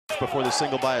before the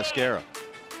single by Esquera.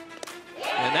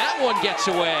 And that one gets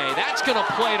away. That's going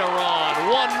to play to Ron.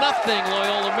 1-0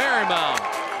 Loyola Marymount.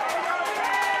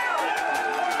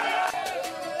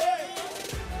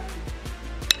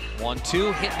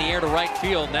 One-two, hit in the air to right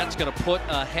field, and that's going to put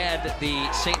ahead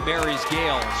the St. Mary's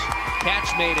Gaels.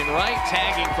 Catch made in right,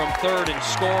 tagging from third and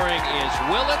scoring is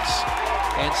Willits.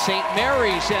 And St.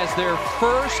 Mary's has their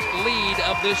first lead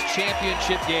of this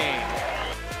championship game.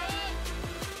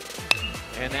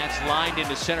 And that's lined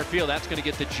into center field. That's going to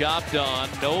get the job done.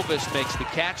 Novus makes the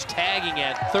catch. Tagging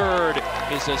at third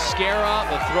is Esquera.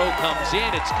 The throw comes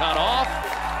in. It's cut off.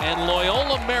 And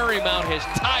Loyola Marymount has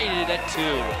tied it at 2.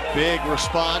 Big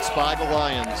response by the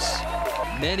Lions.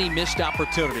 Many missed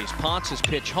opportunities. Ponce's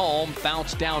pitch home,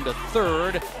 bounce down to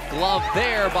third. Glove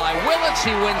there by Willits. He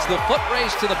wins the foot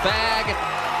race to the bag.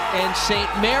 And St.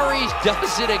 Mary's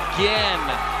does it again.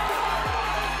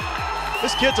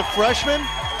 This kid's a freshman.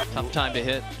 Tough time to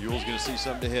hit. Ewell's going to see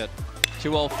something to hit.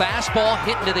 2-0 fastball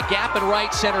hit into the gap in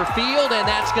right center field, and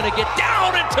that's going to get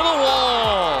down into the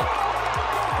wall.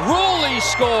 Ruley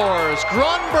scores.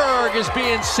 Grunberg is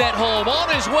being sent home. On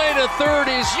his way to third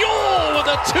is Ewell with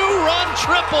a 2-run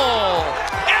triple.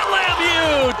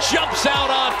 LMU jumps out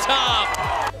on top.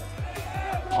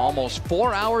 Almost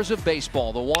 4 hours of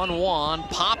baseball. The 1-1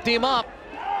 popped him up.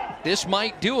 This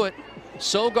might do it.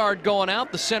 Sogard going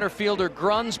out, the center fielder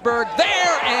Grunsberg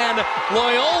there, and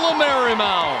Loyola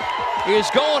Marymount is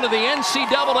going to the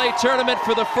NCAA tournament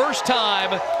for the first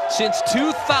time since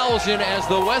 2000 as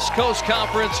the West Coast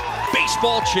Conference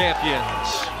baseball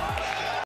champions.